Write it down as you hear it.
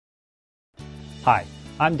Hi,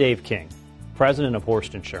 I'm Dave King, President of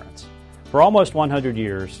Horst Insurance. For almost 100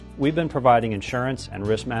 years, we've been providing insurance and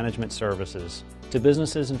risk management services to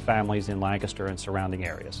businesses and families in Lancaster and surrounding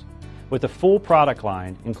areas. With a full product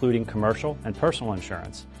line, including commercial and personal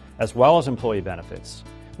insurance, as well as employee benefits,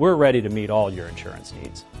 we're ready to meet all your insurance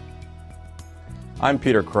needs. I'm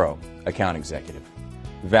Peter Crow, Account Executive.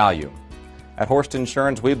 Value. At Horst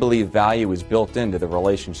Insurance, we believe value is built into the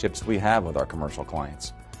relationships we have with our commercial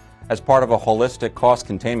clients. As part of a holistic cost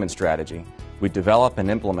containment strategy, we develop and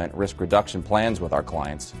implement risk reduction plans with our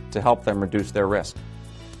clients to help them reduce their risk.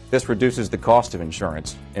 This reduces the cost of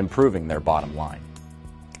insurance, improving their bottom line.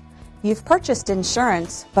 You've purchased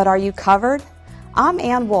insurance, but are you covered? I'm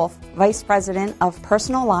Ann Wolf, Vice President of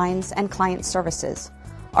Personal Lines and Client Services.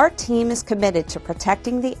 Our team is committed to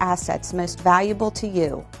protecting the assets most valuable to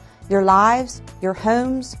you, your lives, your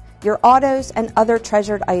homes, your autos, and other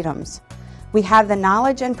treasured items. We have the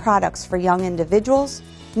knowledge and products for young individuals,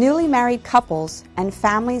 newly married couples, and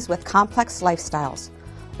families with complex lifestyles.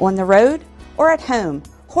 On the road or at home,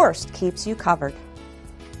 Horst keeps you covered.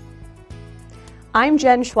 I'm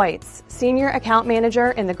Jen Schweitz, Senior Account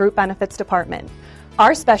Manager in the Group Benefits Department.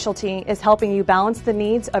 Our specialty is helping you balance the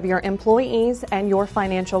needs of your employees and your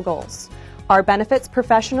financial goals. Our benefits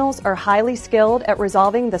professionals are highly skilled at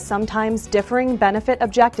resolving the sometimes differing benefit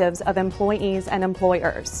objectives of employees and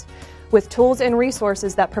employers. With tools and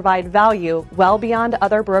resources that provide value well beyond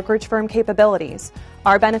other brokerage firm capabilities,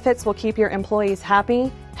 our benefits will keep your employees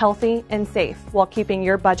happy, healthy, and safe while keeping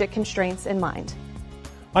your budget constraints in mind.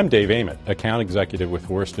 I'm Dave Ament, Account Executive with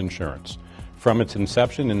Horst Insurance. From its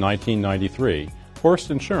inception in 1993,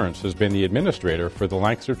 Horst Insurance has been the administrator for the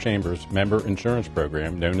Lancaster Chamber's member insurance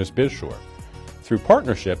program known as BizSure. Through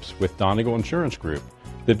partnerships with Donegal Insurance Group,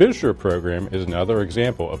 the BizSure program is another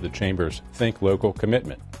example of the Chamber's Think Local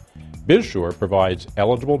commitment. BizSure provides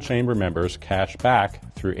eligible Chamber members cash back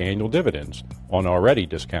through annual dividends on already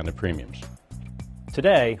discounted premiums.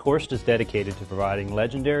 Today, Horst is dedicated to providing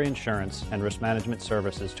legendary insurance and risk management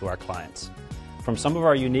services to our clients. From some of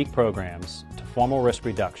our unique programs to formal risk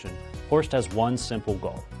reduction, Horst has one simple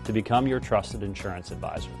goal: to become your trusted insurance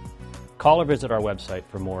advisor. Call or visit our website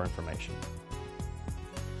for more information.